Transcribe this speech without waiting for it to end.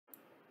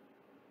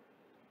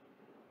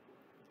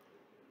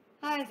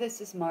Hi, this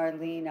is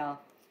Marlena.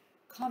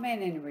 Come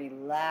in and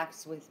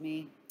relax with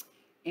me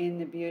in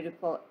the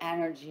beautiful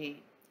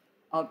energy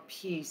of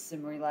peace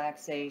and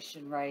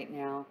relaxation right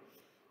now.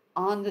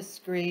 On the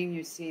screen,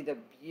 you see the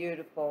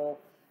beautiful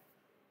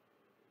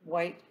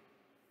white,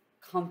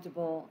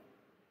 comfortable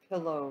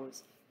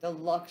pillows, the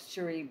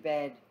luxury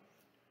bed.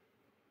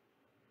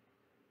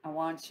 I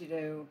want you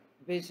to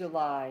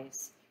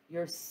visualize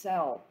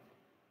yourself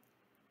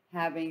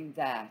having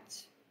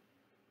that,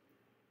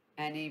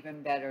 and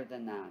even better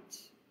than that.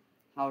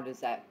 How does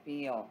that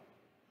feel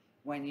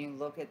when you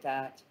look at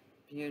that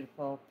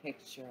beautiful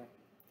picture?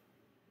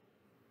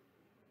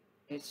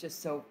 It's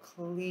just so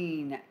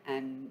clean,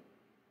 and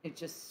it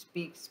just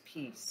speaks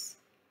peace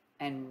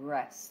and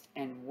rest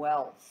and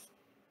wealth.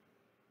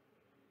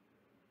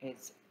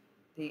 It's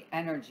the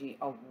energy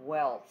of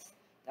wealth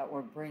that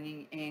we're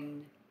bringing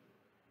in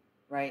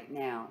right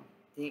now.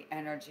 The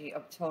energy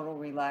of total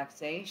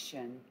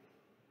relaxation,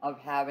 of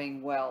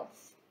having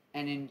wealth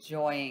and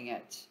enjoying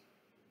it.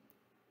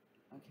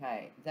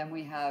 Okay, then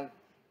we have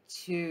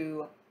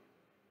two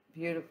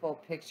beautiful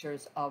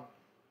pictures of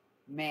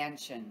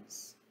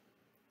mansions,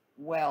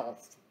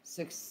 wealth,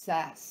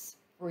 success,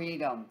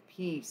 freedom,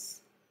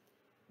 peace,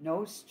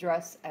 no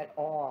stress at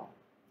all.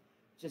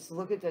 Just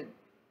look at the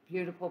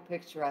beautiful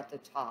picture at the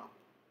top.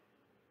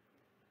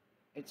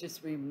 It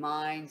just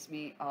reminds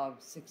me of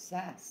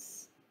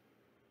success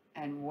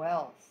and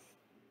wealth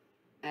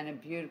and a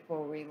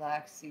beautiful,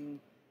 relaxing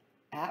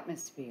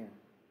atmosphere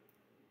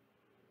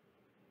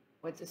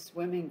with a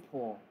swimming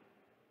pool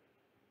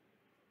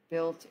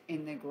built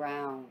in the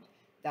ground.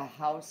 The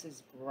house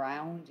is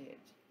grounded.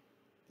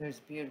 There's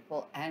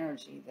beautiful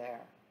energy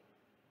there.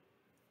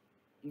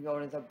 You go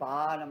to the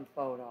bottom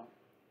photo,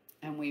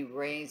 and we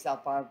raise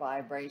up our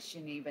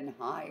vibration even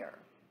higher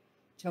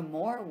to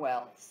more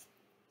wealth,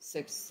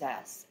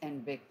 success,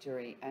 and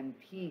victory, and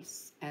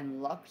peace,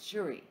 and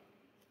luxury.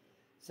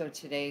 So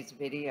today's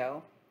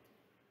video,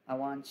 I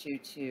want you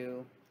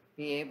to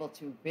be able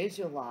to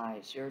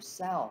visualize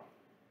yourself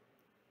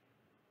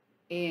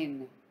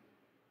in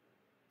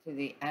to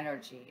the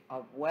energy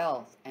of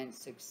wealth and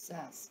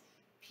success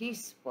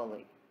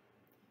peacefully.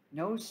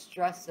 No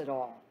stress at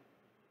all.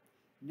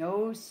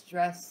 No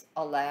stress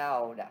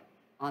allowed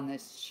on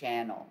this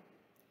channel.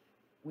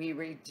 We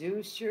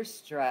reduce your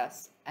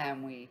stress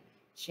and we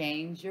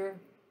change your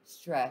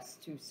stress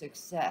to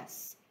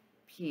success,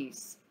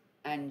 peace,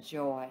 and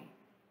joy.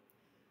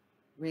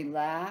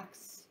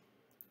 Relax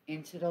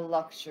into the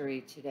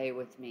luxury today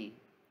with me.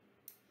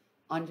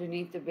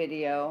 Underneath the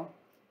video,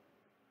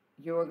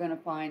 you're going to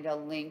find a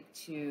link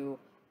to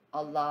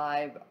a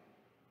live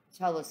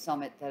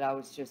telesummit that I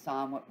was just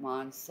on with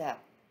Monset.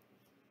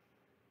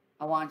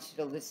 I want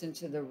you to listen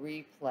to the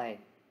replay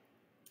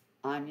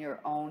on your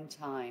own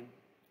time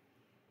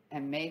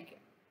and make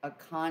a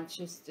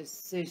conscious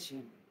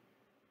decision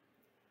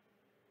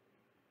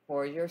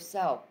for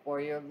yourself,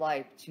 for your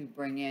life, to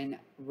bring in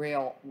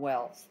real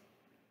wealth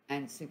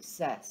and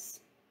success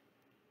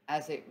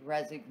as it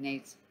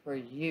resonates for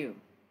you.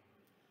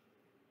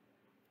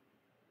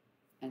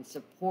 And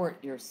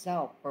support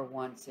yourself for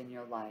once in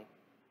your life.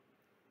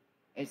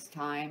 It's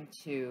time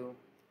to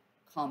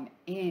come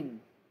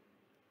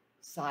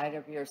inside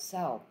of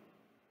yourself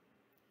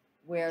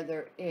where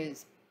there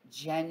is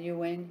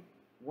genuine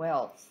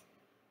wealth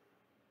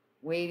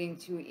waiting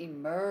to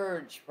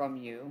emerge from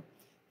you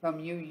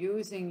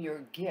using your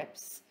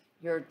gifts,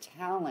 your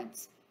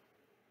talents,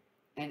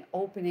 and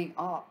opening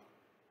up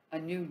a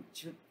new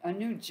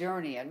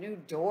journey, a new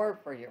door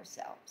for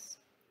yourselves.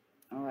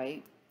 All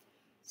right?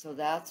 So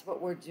that's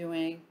what we're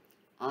doing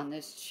on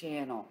this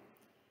channel.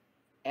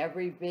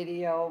 Every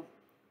video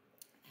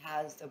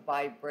has the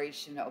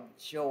vibration of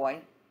joy,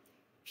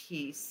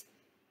 peace,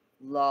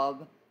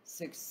 love,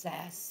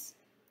 success,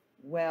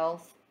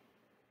 wealth,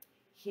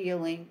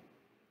 healing,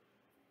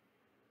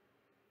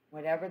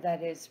 whatever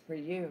that is for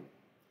you.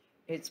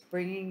 It's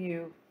bringing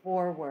you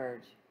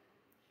forward.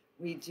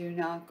 We do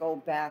not go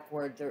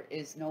backward. There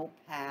is no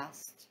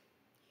past.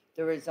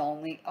 There is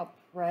only a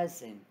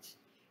present.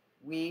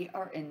 We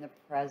are in the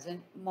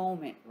present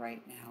moment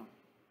right now.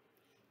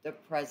 The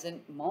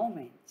present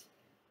moment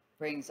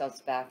brings us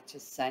back to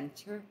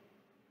center,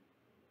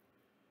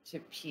 to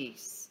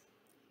peace,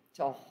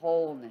 to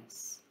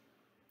wholeness.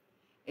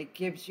 It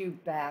gives you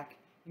back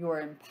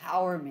your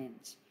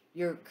empowerment,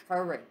 your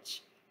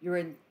courage, your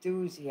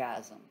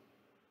enthusiasm,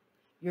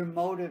 your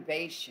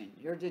motivation,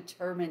 your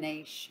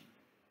determination.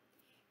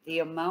 The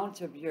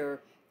amount of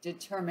your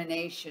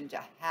determination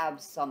to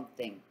have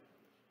something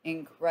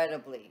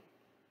incredibly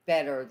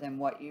better than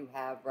what you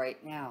have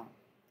right now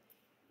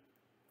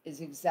is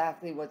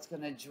exactly what's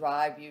going to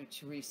drive you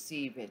to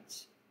receive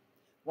it.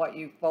 What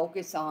you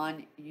focus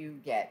on, you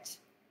get.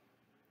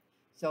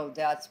 So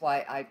that's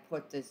why I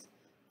put this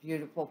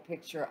beautiful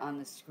picture on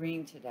the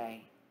screen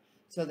today,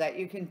 so that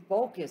you can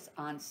focus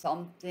on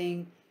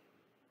something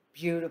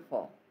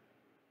beautiful,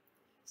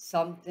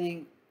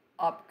 something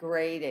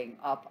upgrading,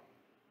 up,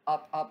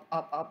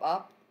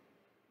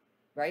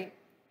 right?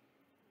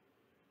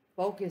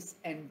 Focus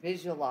and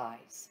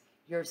visualize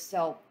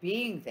yourself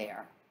being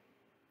there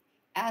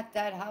at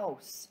that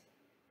house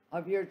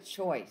of your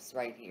choice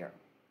right here.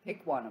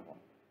 Pick one of them.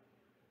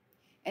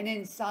 And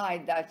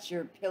inside, that's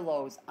your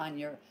pillows on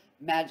your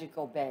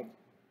magical bed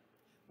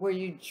where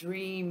you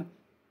dream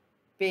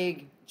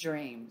big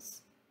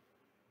dreams,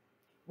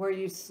 where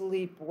you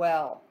sleep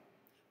well,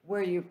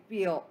 where you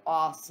feel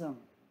awesome.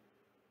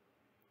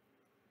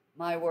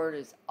 My word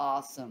is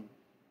awesome.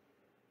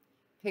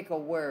 Pick a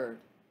word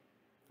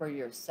for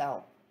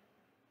yourself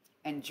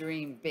and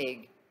dream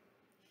big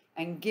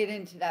and get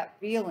into that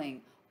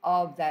feeling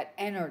of that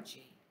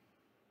energy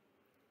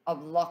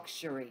of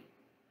luxury,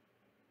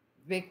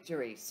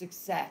 victory,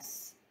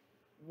 success,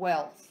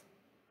 wealth.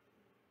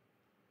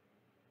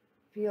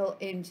 Feel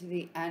into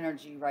the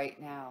energy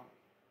right now.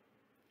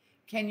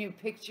 Can you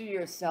picture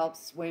yourself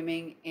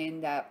swimming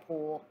in that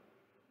pool?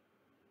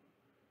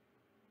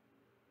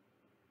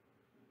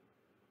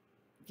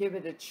 Give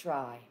it a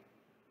try.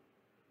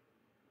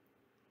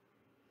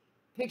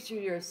 Picture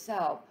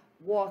yourself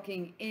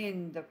walking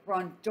in the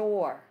front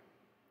door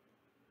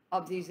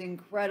of these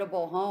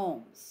incredible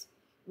homes,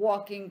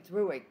 walking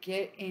through it.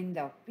 Get in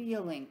the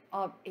feeling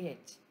of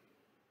it.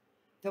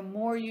 The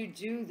more you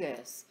do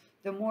this,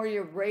 the more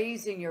you're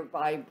raising your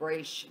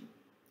vibration,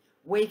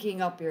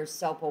 waking up your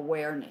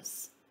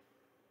self-awareness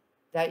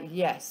that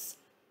yes,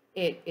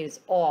 it is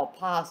all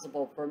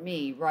possible for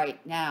me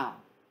right now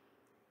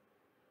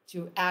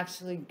to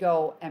actually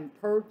go and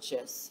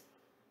purchase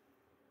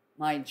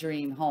my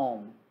dream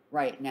home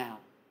right now.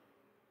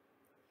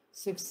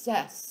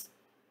 Success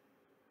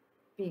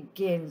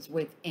begins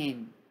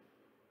within.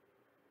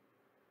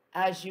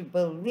 As you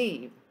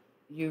believe,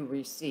 you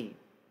receive.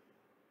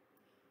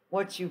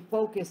 What you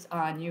focus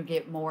on, you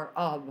get more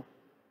of.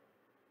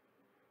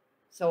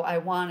 So I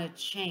want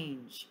to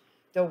change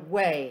the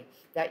way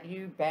that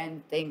you've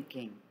been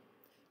thinking,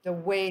 the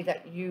way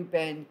that you've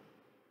been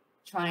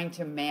trying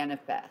to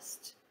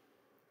manifest,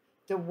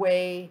 the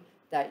way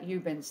that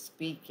you've been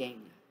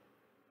speaking.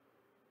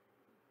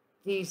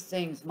 These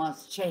things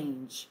must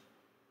change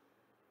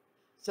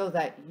so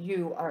that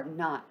you are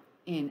not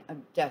in a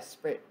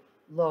desperate,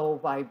 low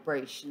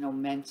vibrational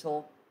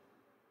mental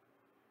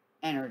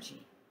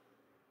energy.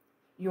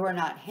 You are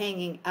not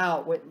hanging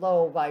out with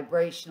low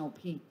vibrational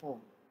people.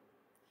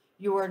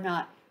 You are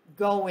not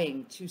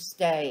going to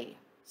stay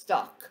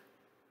stuck.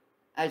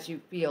 As you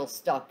feel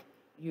stuck,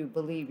 you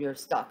believe you're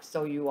stuck,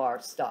 so you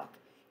are stuck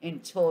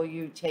until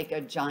you take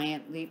a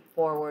giant leap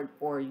forward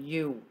for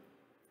you.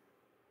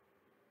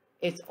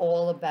 It's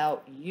all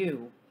about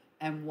you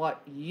and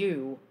what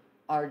you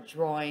are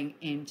drawing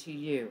into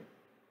you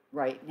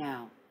right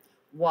now.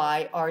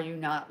 Why are you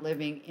not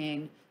living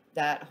in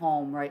that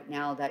home right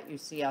now that you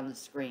see on the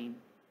screen?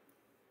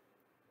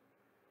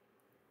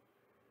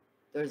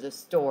 There's a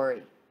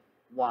story.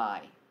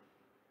 Why?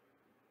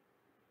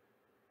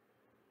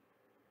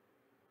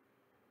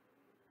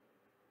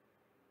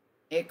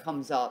 It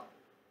comes up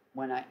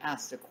when I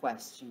ask the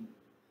question,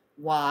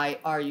 why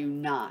are you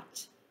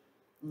not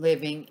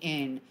living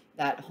in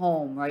that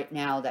home right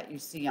now that you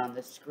see on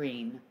the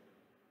screen?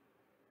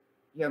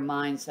 Your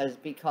mind says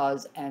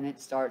because, and it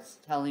starts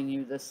telling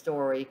you the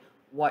story,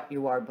 what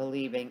you are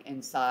believing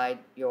inside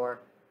your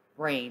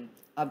brain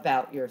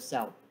about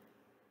yourself.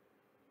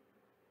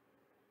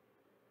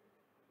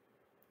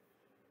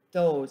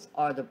 Those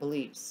are the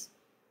beliefs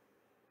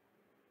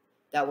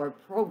that were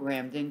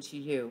programmed into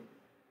you.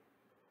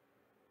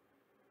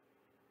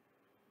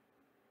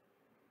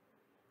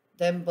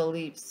 Them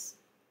beliefs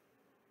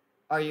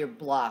are your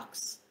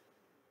blocks.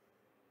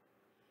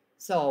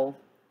 So,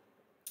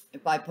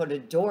 if I put a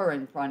door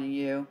in front of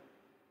you,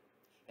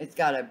 it's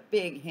got a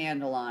big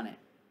handle on it.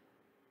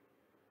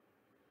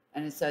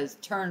 And it says,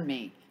 turn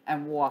me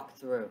and walk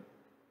through.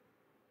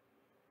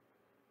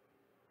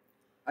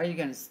 Are you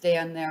going to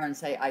stand there and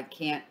say, I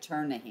can't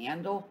turn the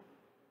handle?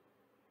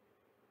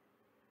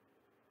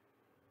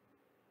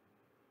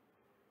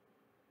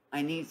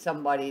 I need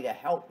somebody to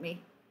help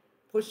me,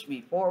 push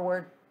me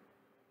forward.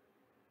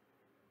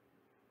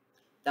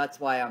 That's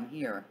why I'm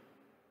here.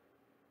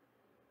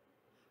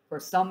 For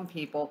some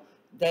people,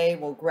 they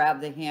will grab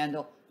the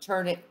handle,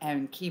 turn it,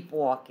 and keep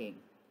walking.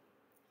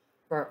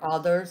 For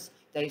others,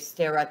 they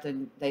stare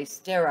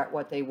at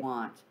what they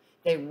want.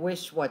 They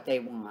wish what they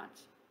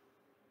want.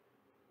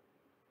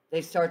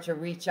 They start to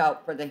reach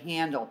out for the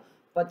handle,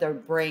 but their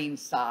brain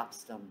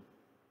stops them.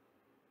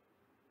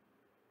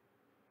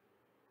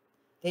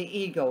 The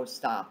ego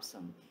stops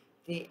them.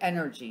 The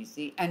energies,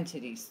 the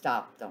entities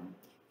stop them.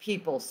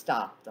 People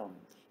stop them.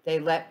 They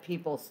let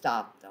people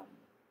stop them.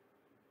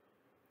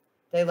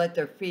 They let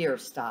their fear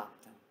stop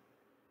them.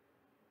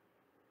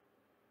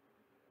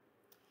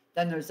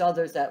 Then there's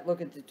others that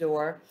look at the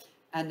door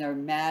and they're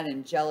mad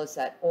and jealous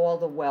at all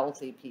the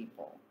wealthy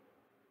people.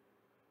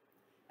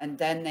 And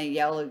then they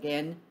yell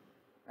again,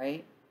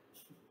 right?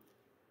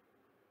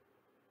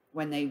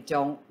 When they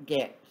don't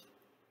get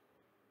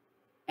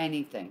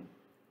anything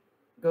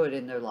good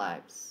in their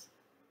lives.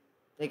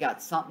 They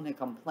got something to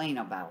complain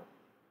about.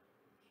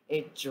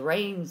 It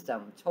drains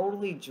them,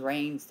 totally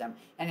drains them,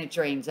 and it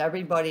drains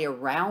everybody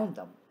around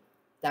them.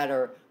 that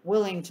are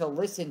willing to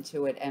listen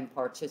to it and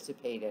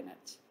participate in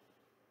it.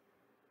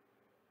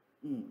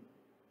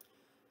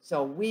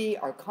 So we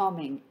are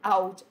coming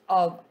out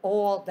of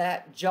all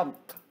that junk.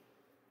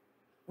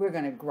 We're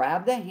going to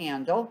grab the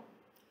handle.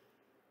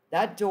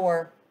 That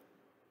door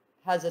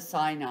has a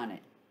sign on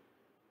it.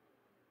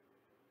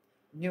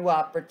 New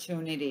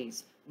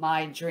opportunities,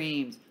 my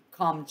dreams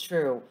come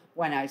true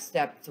when I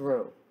step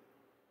through.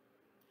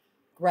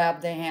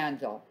 Grab the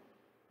handle.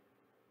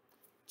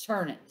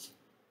 Turn it.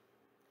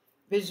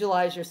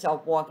 Visualize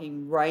yourself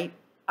walking right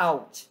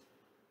out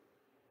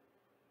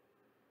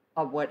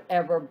of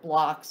whatever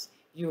blocks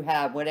you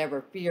have,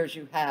 whatever fears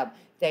you have.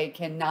 They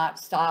cannot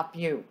stop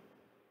you.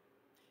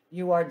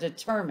 You are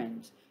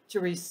determined to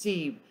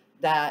receive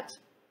that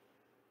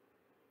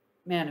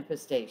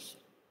manifestation.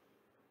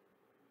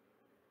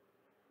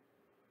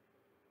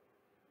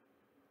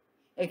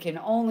 It can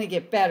only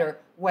get better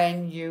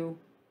when you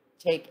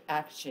take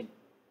action.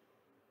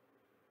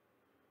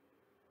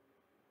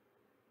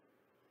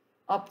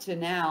 Up to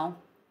now,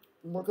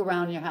 look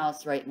around your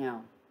house right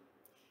now.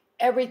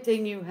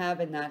 Everything you have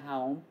in that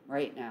home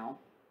right now,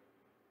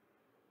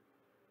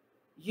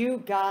 you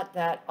got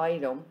that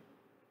item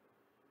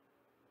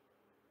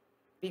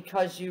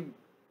because you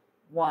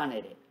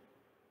wanted it.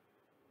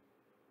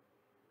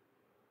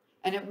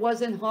 And it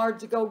wasn't hard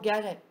to go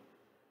get it.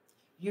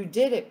 You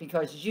did it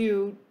because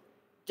you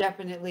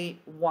definitely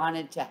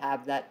wanted to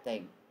have that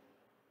thing.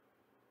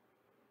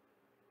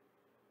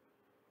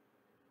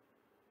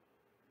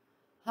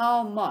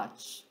 How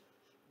much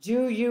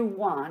do you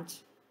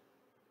want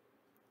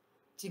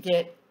to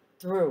get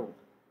through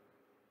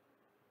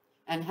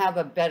and have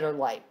a better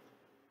life?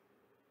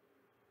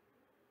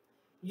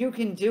 You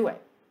can do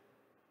it.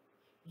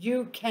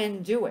 You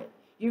can do it.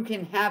 You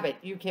can have it.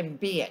 You can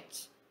be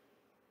it.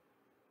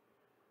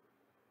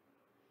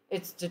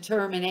 It's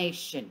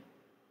determination.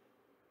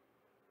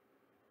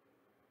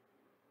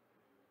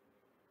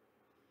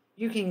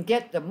 You can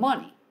get the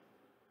money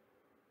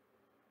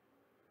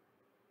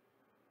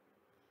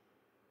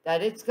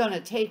that it's going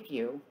to take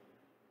you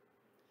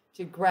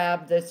to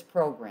grab this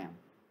program.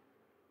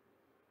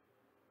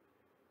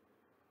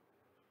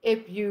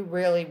 If you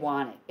really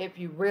want it, if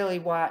you really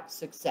want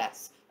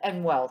success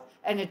and wealth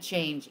and a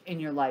change in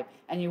your life,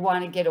 and you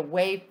want to get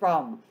away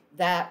from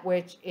that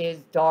which is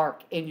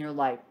dark in your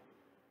life.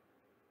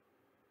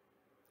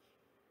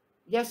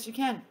 Yes, you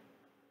can.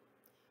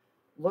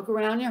 Look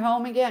around your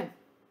home again.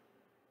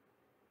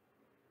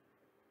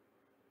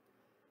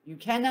 You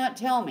cannot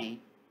tell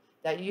me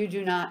that you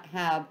do not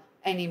have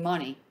any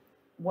money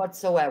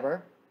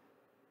whatsoever.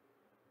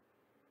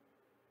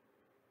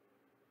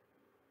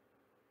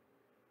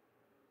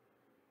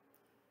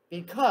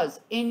 Because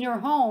in your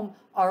home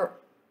are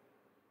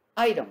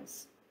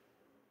items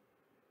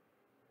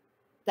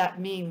that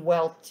mean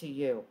wealth to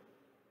you.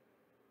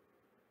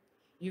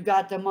 You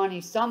got the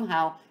money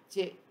somehow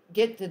to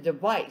get the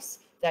device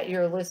that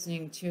you're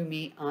listening to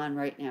me on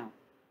right now.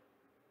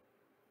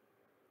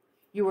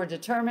 You were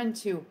determined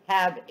to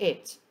have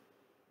it.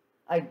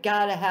 I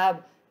gotta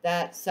have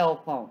that cell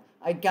phone.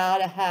 I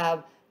gotta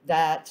have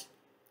that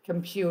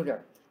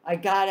computer. I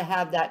gotta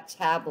have that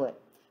tablet.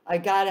 I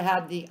gotta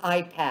have the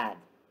iPad.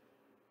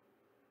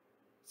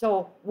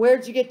 So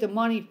where'd you get the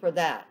money for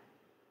that?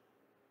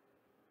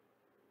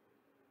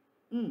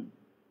 And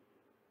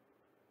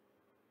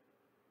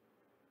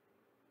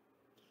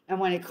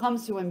when it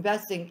comes to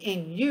investing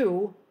in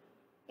you,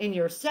 in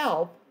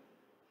yourself,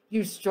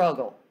 you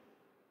struggle.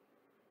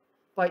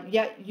 But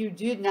yet you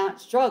did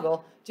not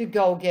struggle to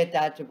go get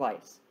that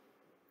device.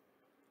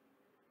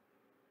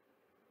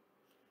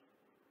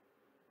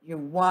 You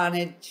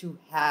wanted to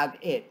have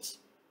it.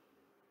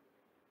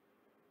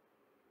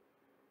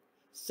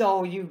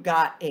 So you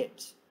got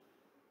it.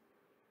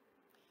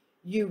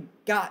 You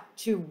got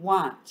to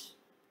want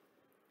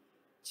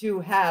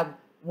to have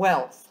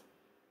wealth.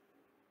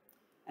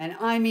 And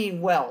I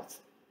mean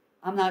wealth.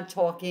 I'm not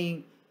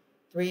talking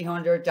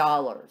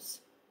 $300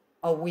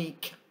 a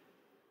week.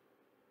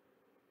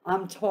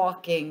 I'm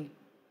talking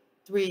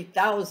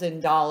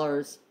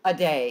 $3,000 a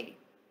day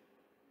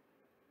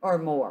or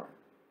more.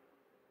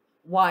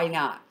 Why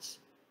not?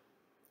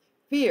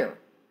 Fear.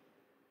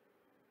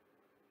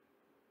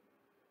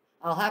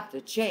 I'll have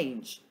to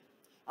change.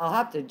 I'll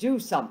have to do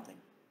something.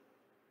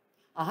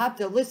 I'll have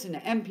to listen to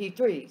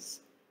MP3s.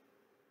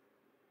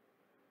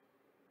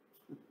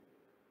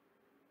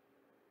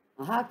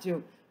 I'll have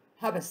to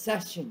have a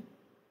session.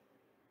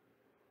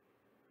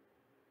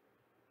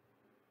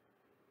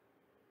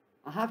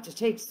 I'll have to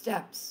take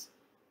steps.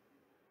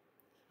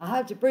 I'll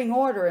have to bring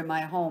order in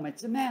my home.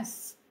 It's a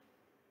mess.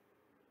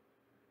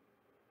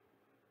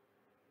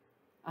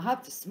 I'll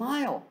have to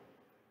smile.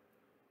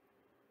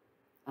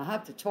 I'll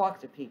have to talk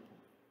to people.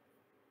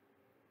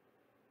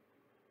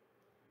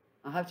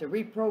 I'll have to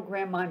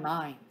reprogram my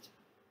mind.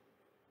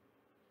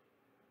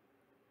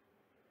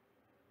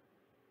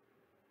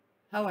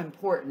 How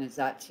important is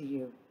that to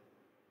you?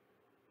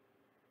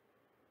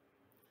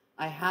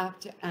 I have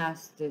to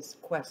ask this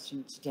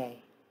question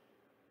today.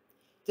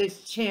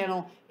 This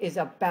channel is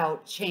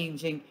about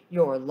changing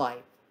your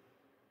life.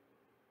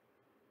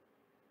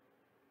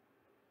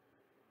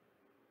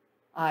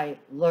 I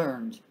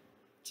learned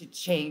to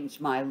change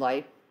my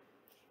life,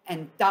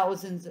 and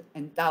thousands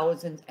and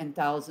thousands and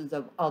thousands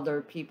of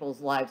other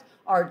people's lives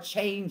are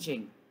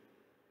changing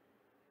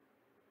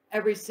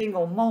every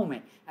single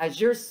moment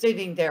as you're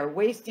sitting there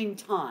wasting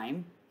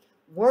time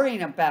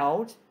worrying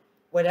about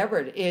whatever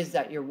it is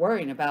that you're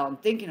worrying about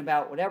and thinking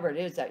about whatever it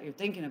is that you're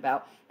thinking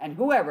about and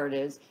whoever it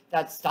is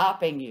that's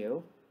stopping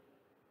you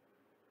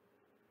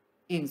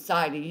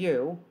inside of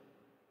you.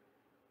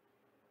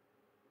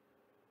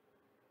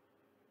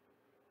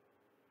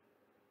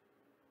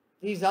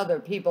 These other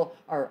people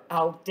are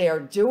out there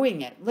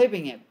doing it,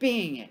 living it,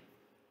 being it.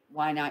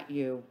 Why not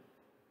you?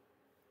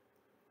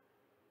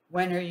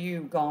 When are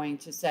you going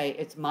to say,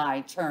 it's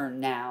my turn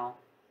now?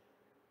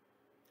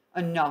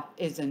 Enough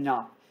is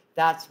enough.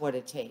 That's what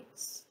it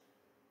takes.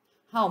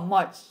 How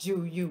much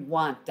do you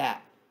want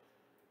that?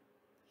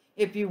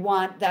 If you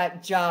want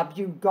that job,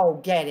 you go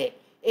get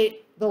it.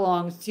 It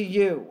belongs to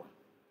you.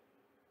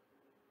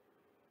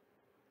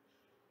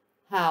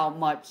 How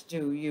much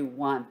do you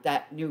want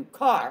that new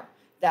car,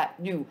 that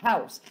new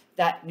house,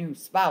 that new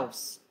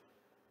spouse,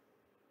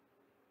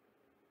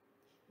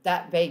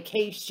 that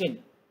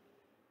vacation?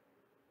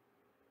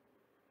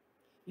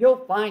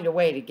 You'll find a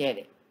way to get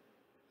it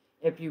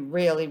if you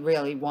really,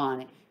 really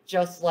want it.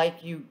 Just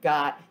like you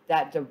got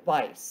that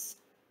device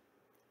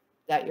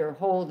that you're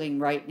holding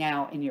right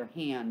now in your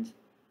hand,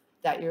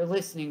 that you're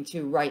listening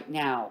to right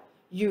now.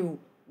 You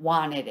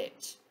wanted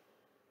it.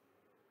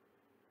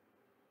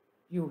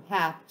 You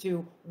have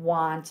to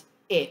want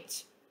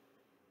it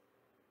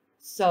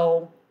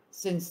so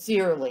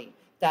sincerely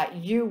that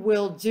you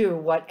will do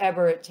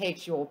whatever it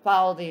takes. You will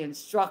follow the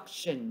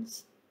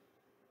instructions.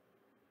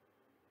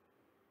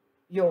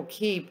 You'll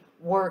keep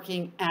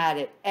working at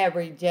it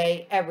every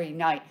day, every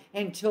night,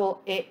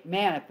 until it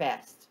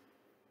manifests.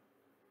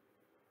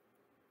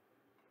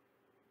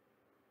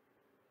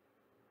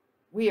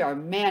 We are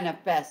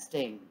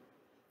manifesting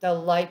the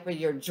life of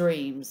your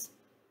dreams.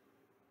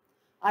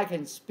 I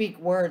can speak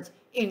words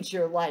into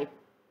your life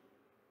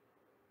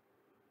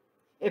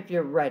if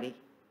you're ready.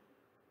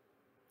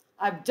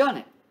 I've done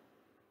it.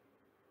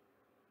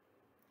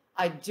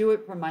 I do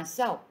it for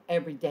myself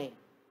every day.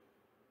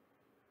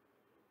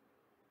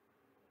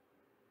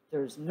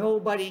 There's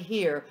nobody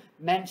here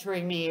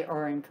mentoring me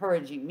or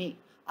encouraging me.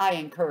 I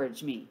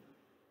encourage me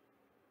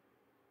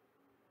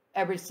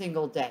every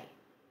single day.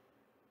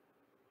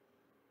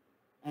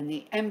 And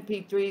the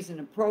MP3s and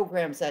the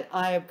programs that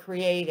I have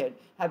created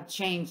have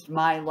changed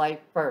my life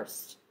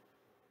first.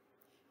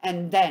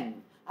 And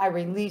then I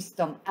release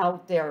them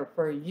out there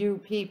for you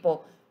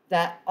people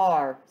that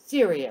are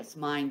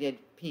serious-minded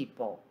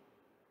people,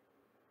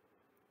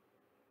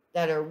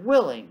 that are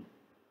willing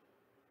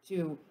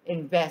to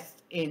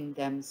invest in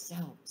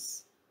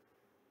themselves.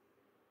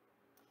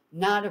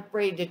 Not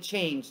afraid to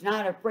change,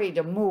 not afraid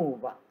to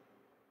move,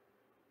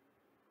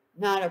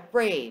 not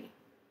afraid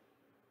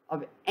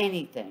of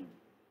anything.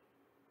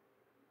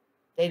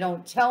 They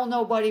don't tell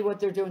nobody what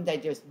they're doing, they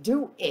just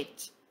do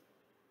it.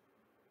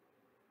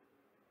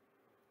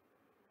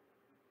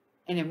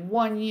 And in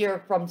 1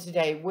 year from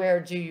today, where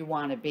do you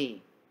want to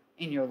be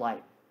in your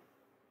life?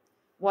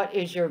 What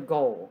is your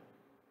goal?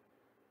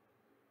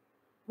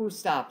 Who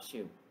stops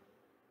you?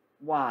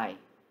 Why?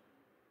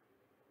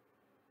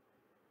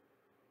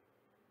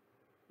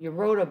 You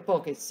wrote a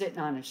book, it's sitting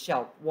on a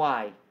shelf.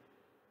 Why?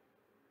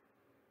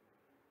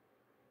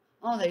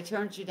 Oh, they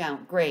turned you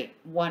down. Great,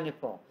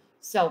 wonderful.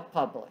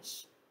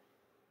 Self-publish.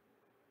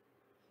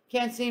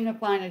 Can't seem to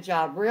find a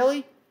job.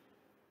 Really?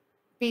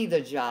 Be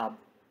the job.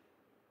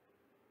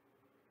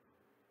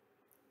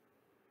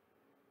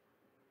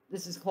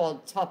 This is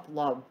called tough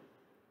love.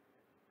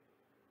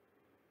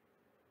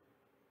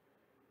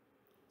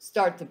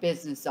 Start the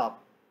business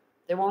up.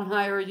 They won't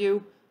hire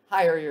you,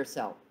 hire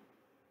yourself.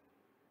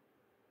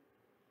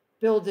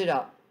 Build it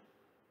up.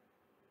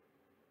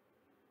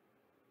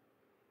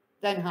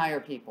 Then hire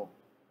people.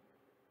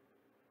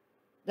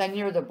 Then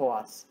you're the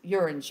boss.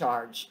 You're in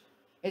charge.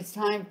 It's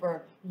time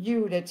for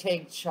you to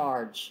take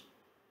charge.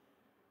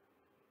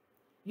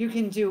 You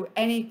can do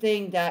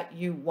anything that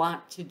you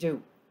want to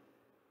do.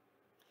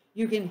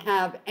 You can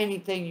have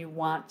anything you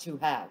want to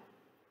have.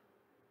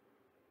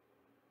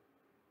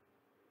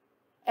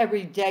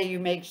 Every day you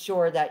make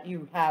sure that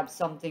you have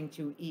something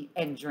to eat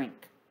and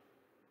drink.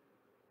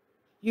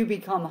 You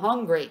become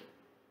hungry.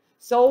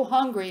 So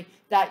hungry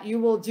that you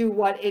will do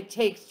what it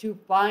takes to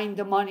find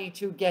the money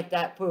to get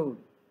that food.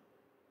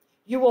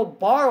 You will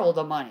borrow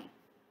the money.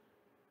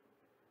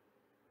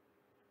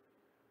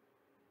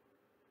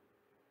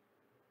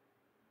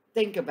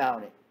 Think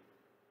about it.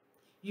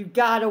 You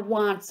gotta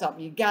want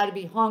something. You gotta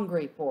be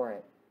hungry for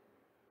it.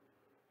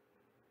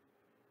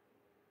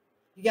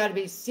 You gotta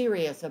be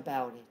serious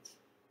about it.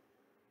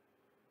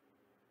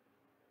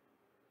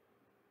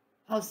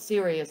 How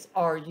serious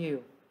are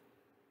you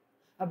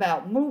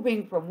about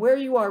moving from where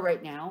you are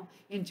right now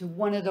into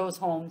one of those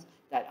homes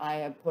that I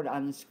have put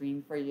on the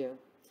screen for you?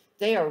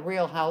 They are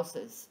real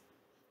houses.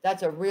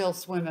 That's a real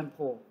swimming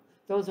pool.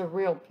 Those are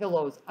real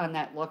pillows on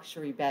that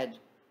luxury bed.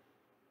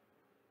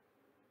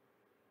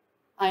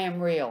 I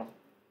am real.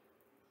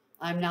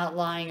 I'm not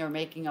lying or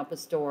making up a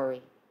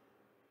story.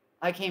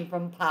 I came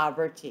from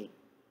poverty.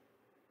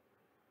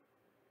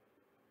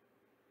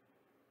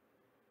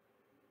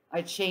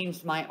 I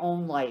changed my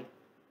own life.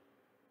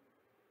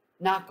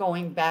 Not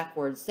going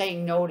backwards,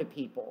 saying no to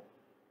people.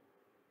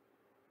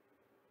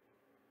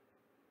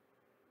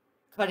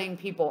 Cutting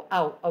people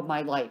out of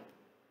my life.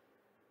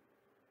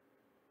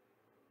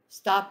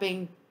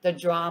 Stopping the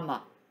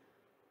drama.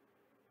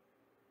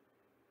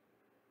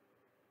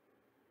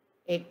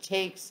 It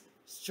takes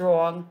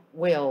strong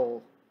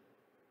will,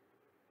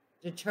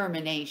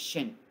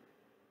 determination.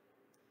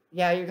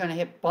 Yeah, you're going to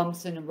hit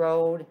bumps in the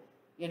road,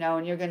 you know,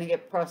 and you're going to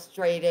get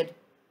frustrated.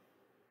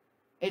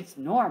 It's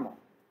normal.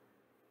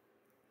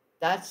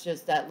 That's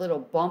just that little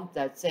bump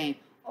that's saying,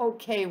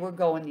 okay, we're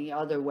going the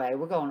other way.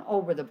 We're going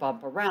over the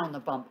bump, around the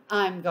bump.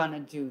 I'm going to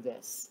do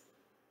this.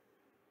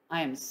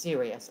 I am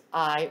serious.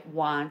 I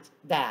want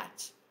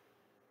that.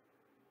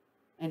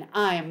 And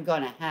I am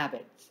going to have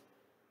it.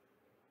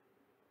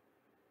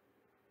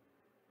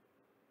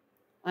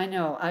 I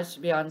know I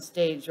should be on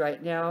stage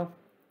right now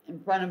in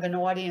front of an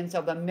audience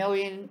of 1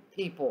 million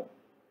people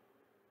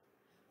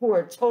who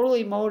are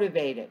totally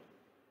motivated.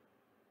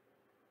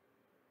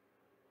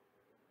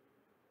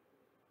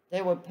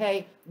 They would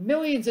pay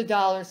millions of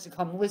dollars to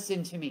come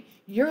listen to me.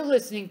 You're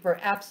listening for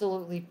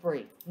absolutely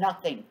free.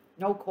 Nothing.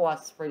 No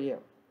cost for you.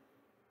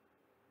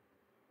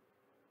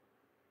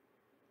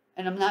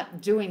 And I'm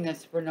not doing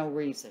this for no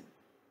reason.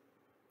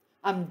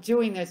 I'm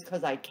doing this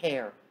because I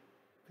care.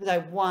 Because I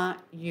want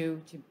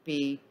you to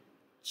be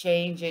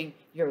changing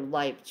your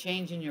life,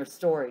 changing your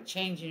story,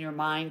 changing your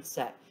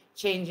mindset,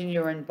 changing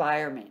your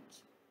environment,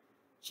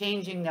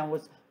 changing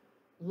those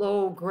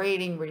low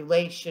grading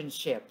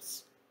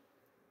relationships.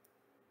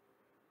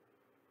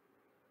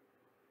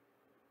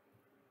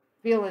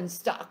 Feeling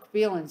stuck,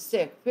 feeling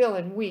sick,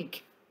 feeling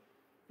weak,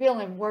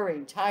 feeling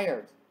worried,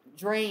 tired,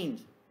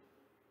 drained.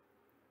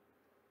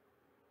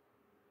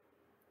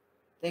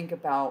 Think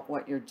about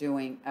what you're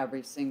doing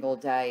every single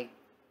day.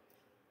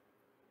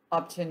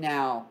 Up to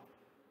now,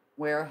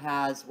 where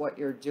has what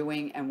you're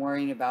doing and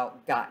worrying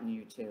about gotten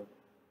you to?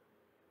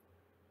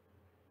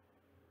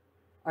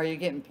 Are you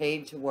getting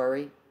paid to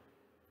worry?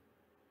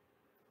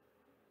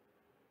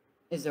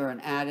 Is there an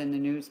ad in the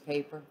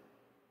newspaper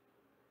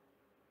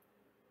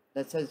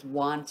that says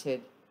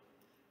wanted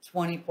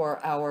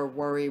 24-hour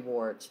worry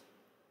ward?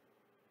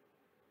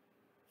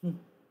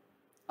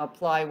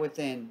 Apply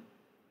within.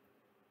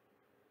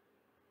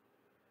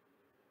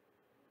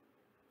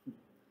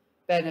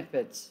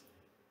 Benefits.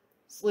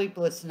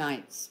 Sleepless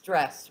nights,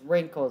 stress,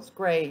 wrinkles,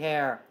 gray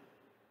hair.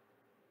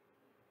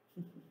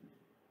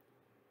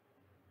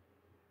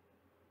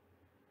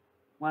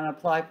 Want to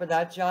apply for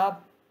that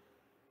job?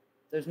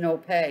 There's no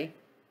pay.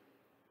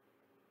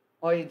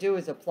 All you do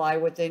is apply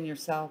within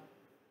yourself.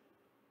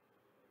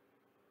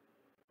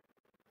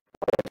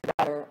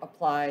 Or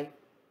apply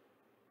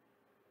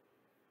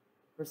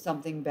for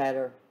something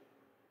better.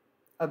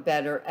 A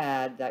better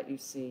ad that you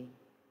see.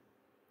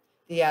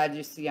 The ad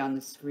you see on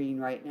the screen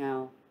right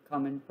now,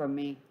 coming from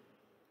me.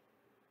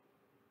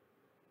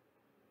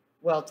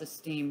 Wealth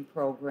Esteem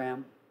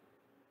program.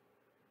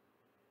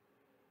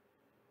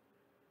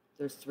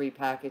 There's 3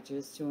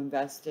 packages to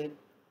invest in.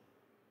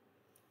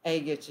 A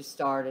gets you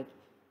started.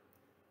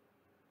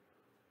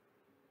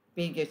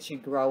 B gets you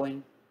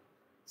growing.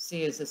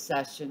 C is a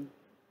session.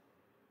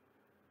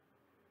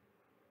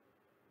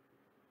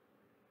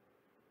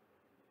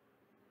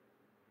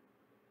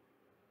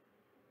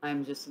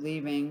 I'm just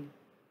leaving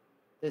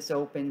this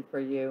open for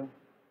you.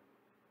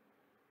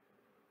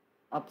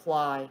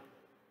 Apply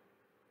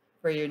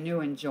for your new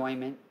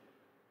enjoyment.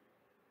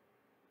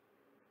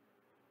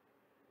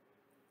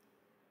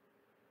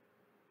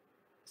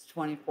 It's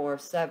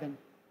 24/7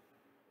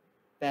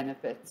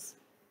 benefits,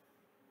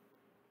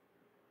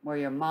 where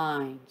your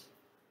mind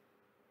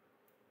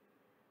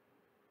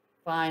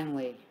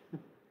finally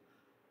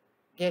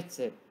gets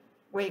it,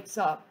 wakes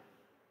up,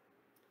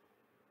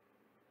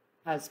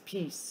 has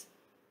peace,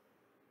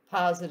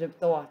 positive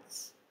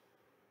thoughts.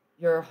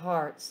 Your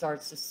heart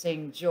starts to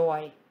sing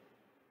joy.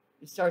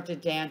 You start to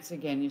dance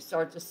again. You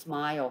start to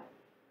smile.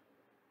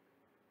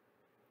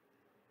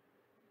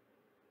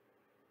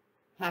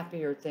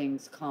 Happier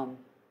things come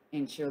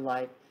into your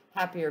life.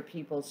 Happier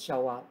people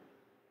show up.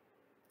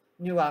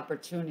 New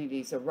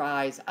opportunities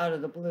arise out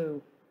of the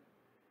blue.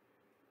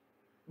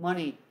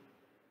 Money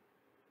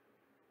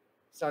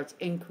starts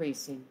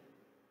increasing.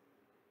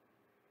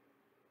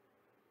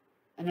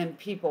 And then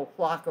people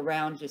flock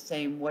around you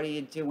saying, what are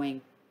you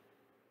doing?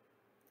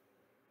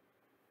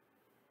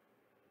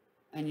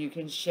 And you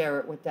can share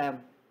it with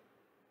them.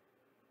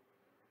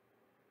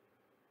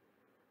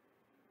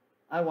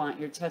 I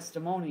want your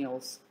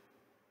testimonials.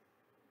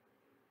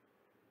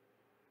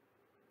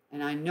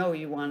 And I know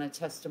you want a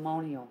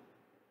testimonial.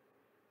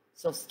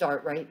 So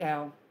start right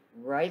now,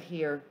 right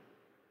here.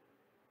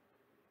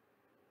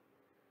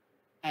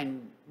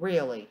 And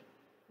really,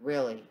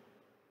 really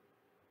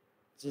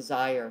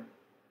desire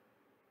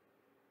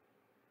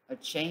a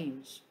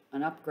change,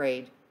 an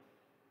upgrade,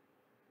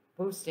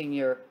 boosting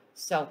your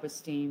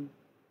self-esteem,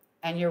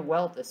 and your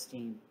wealth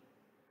esteem.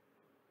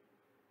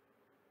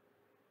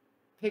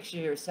 Picture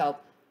yourself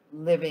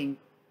living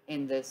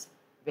in this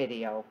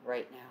video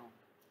right now,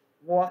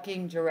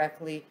 walking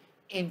directly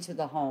into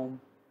the home.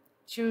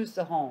 Choose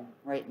the home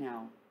right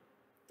now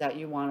that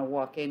you want to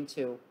walk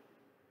into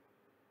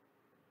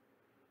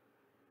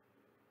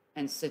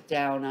and sit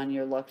down on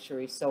your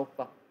luxury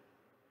sofa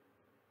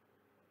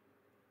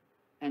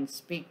and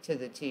speak to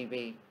the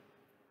TV.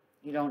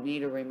 You don't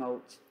need a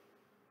remote.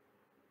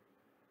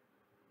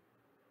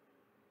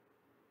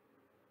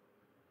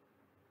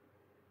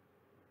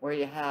 Where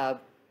you have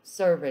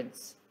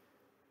servants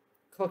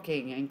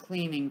cooking and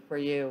cleaning for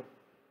you.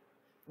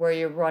 Where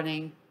you're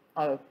running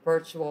a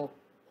virtual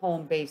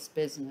home-based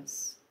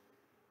business.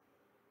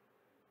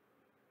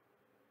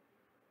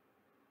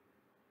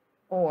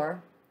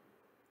 Or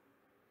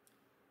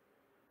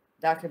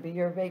that could be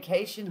your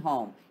vacation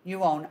home.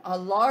 You own a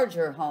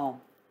larger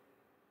home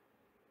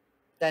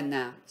than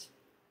that.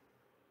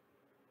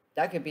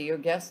 That could be your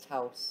guest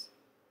house.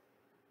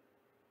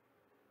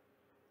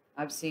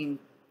 I've seen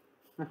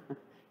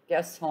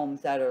guest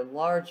homes that are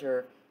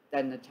larger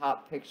than the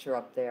top picture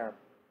up there.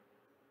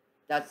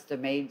 That's the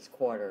maid's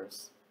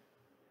quarters.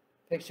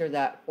 Picture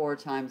that 4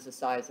 times the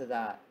size of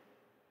that.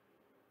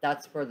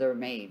 That's for their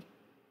maid.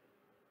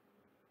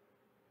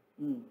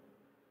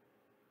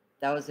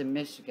 That was in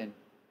Michigan.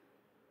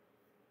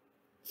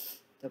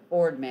 The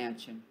Ford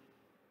mansion.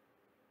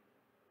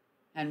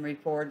 Henry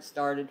Ford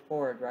started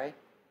Ford, right?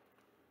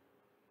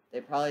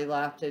 They probably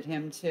laughed at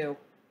him too.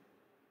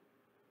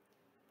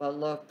 But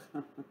look,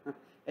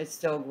 it's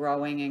still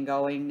growing and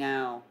going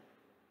now.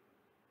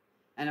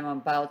 And I'm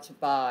about to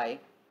buy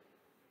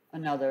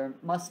another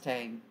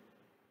Mustang.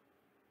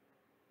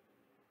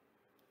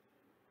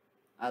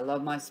 I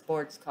love my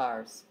sports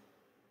cars.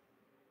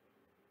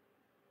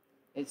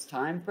 It's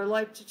time for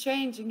life to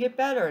change and get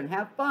better and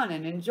have fun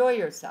and enjoy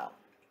yourself.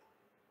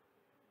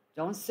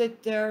 Don't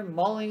sit there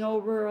mulling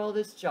over all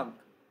this junk.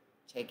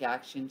 Take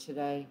action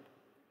today.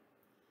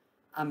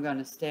 I'm going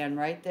to stand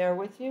right there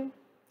with you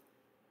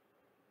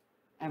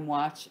and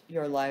watch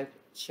your life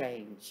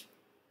change.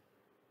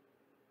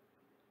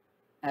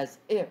 As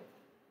if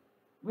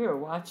we were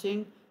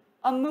watching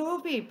a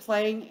movie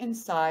playing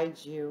inside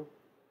you.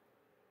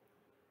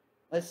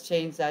 Let's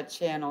change that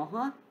channel,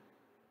 huh?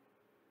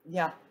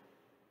 Yeah.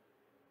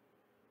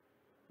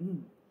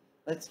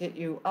 Let's get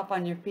you up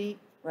on your feet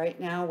right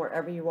now,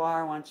 wherever you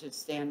are. I want you to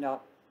stand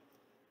up.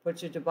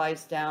 Put your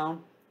device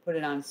down. Put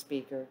it on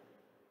speaker.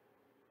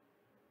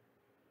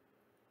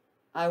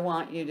 I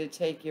want you to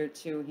take your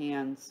 2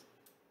 hands.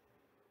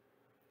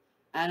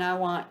 And I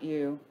want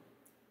you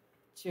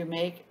to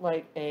make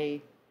like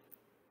a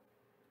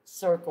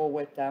circle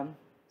with them.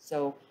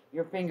 So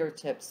your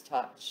fingertips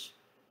touch.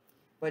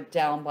 But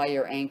down by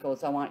your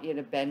ankles. I want you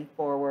to bend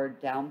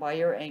forward down by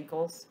your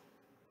ankles.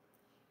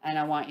 And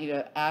I want you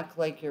to act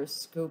like you're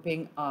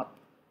scooping up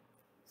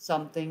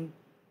something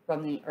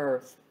from the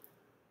earth,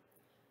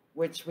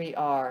 which we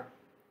are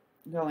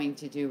going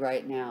to do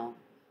right now.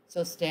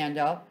 So stand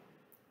up,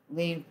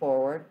 lean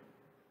forward,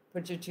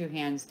 put your 2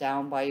 hands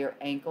down by your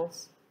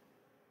ankles.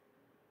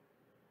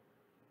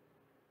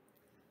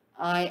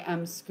 I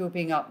am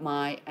scooping up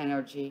my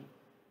energy.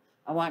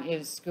 I want you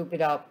to scoop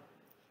it up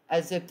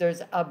as if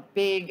there's a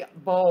big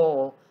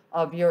bowl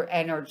of your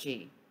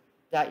energy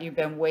that you've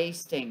been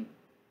wasting.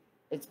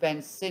 It's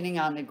been sitting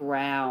on the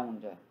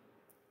ground,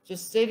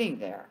 just sitting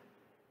there.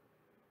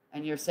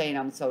 And you're saying,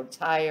 I'm so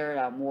tired,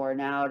 I'm worn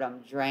out,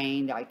 I'm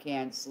drained, I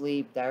can't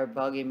sleep, they're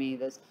bugging me,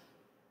 this.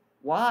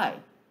 Why?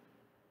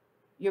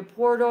 You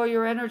poured all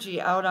your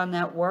energy out on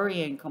that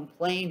worry and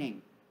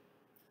complaining.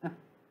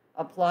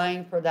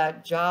 Applying for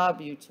that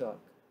job you took,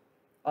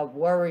 a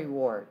worry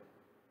ward.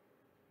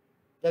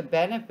 The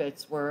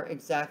benefits were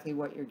exactly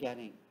what you're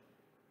getting.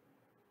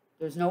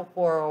 There's no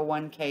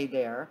 401k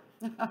there.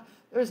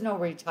 There's no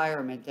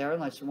retirement there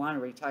unless you want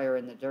to retire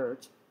in the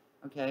dirt,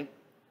 okay?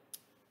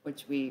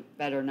 Which we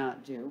better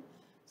not do.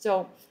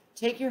 So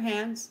take your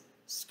hands,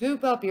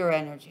 scoop up your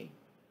energy.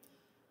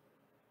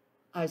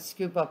 I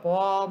scoop up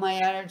all my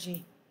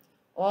energy.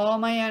 All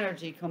my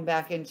energy come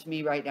back into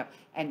me right now.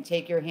 And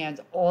take your hands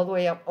all the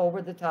way up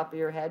over the top of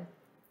your head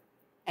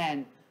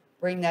and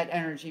bring that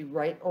energy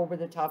right over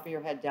the top of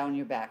your head, down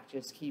your back.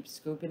 Just keep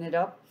scooping it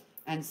up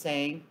and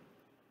saying,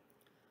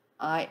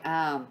 I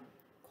am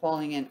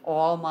calling in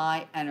all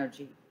my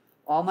energy.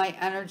 All my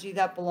energy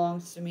that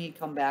belongs to me,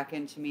 come back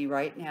into me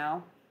right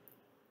now.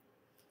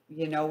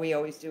 You know, we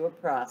always do a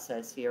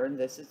process here, and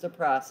this is the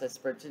process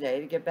for today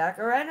to get back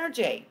our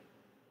energy.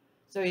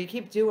 So you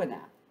keep doing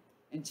that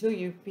until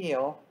you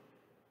feel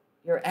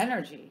your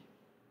energy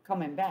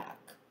coming back.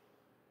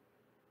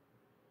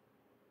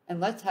 And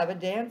let's have a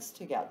dance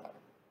together.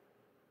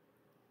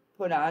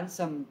 Put on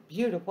some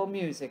beautiful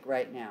music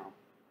right now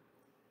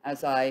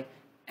as I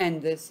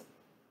end this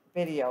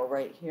video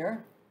right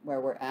here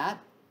where we're at.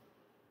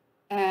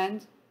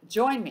 And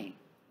join me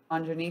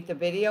underneath the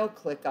video.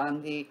 Click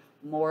on the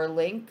more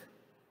link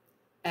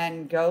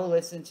and go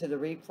listen to the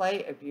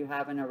replay if you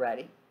haven't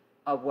already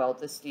of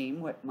Wealth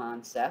Esteem with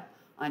Monsef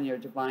on your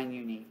divine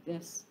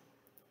uniqueness.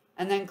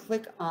 And then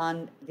click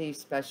on the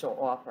special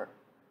offer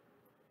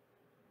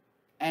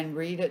and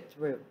read it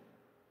through.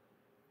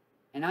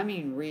 And I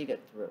mean read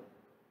it through.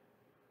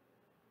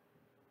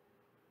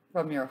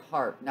 From your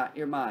heart, not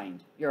your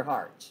mind, your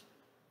heart.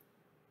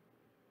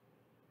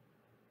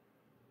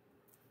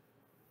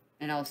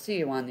 And I'll see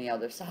you on the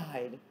other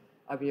side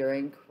of your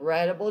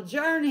incredible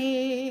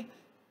journey.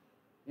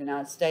 You're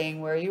not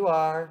staying where you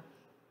are.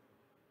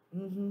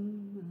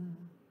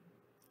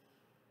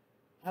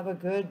 Have a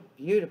good,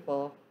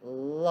 beautiful,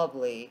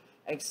 lovely,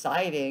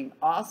 exciting,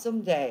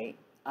 awesome day.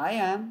 I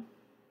am.